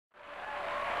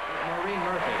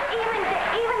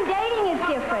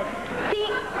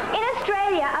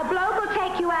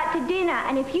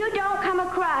and if you don't come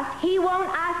across, he won't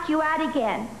ask you out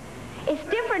again. It's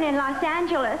different in Los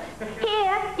Angeles.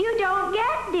 Here, you don't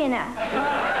get dinner.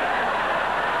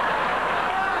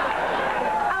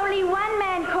 Only one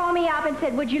man called me up and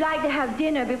said, would you like to have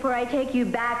dinner before I take you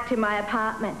back to my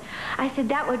apartment? I said,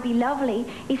 that would be lovely.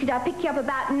 He said, I'll pick you up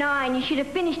about 9. You should have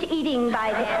finished eating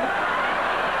by then.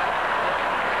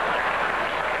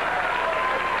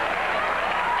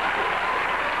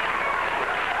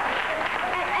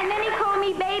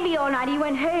 Baby all night. He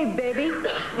went, hey, baby,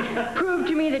 prove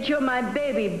to me that you're my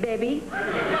baby, baby.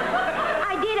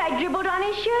 I did. I dribbled on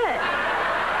his shirt.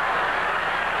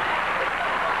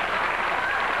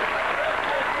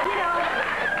 You know,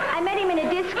 I met him in a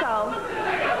disco.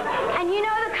 And you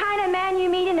know the kind of man you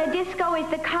meet in a disco is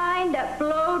the kind that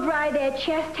blow dry their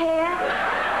chest hair?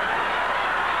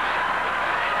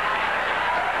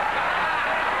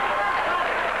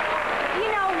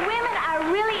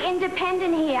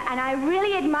 Independent here, and I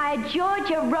really admire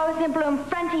Georgia Rosenblum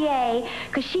Frontier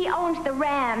because she owns the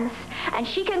Rams, and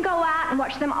she can go out and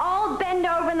watch them all bend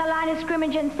over in the line of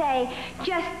scrimmage and say,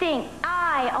 just think,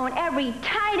 I own every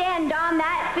tight end on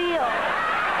that field.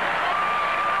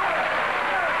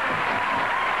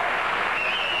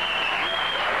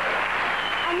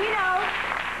 And you know,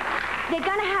 they're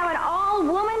going to have an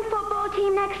all-woman football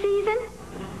team next season.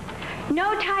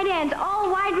 No tight ends,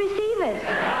 all wide receivers.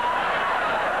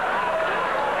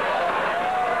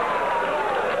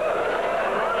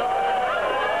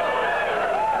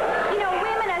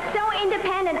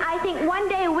 I think one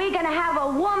day we're going to have a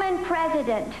woman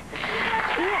president.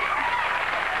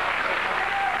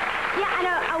 Yeah,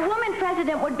 and a woman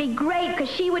president would be great because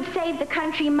she would save the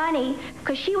country money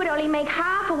because she would only make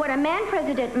half of what a man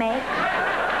president makes.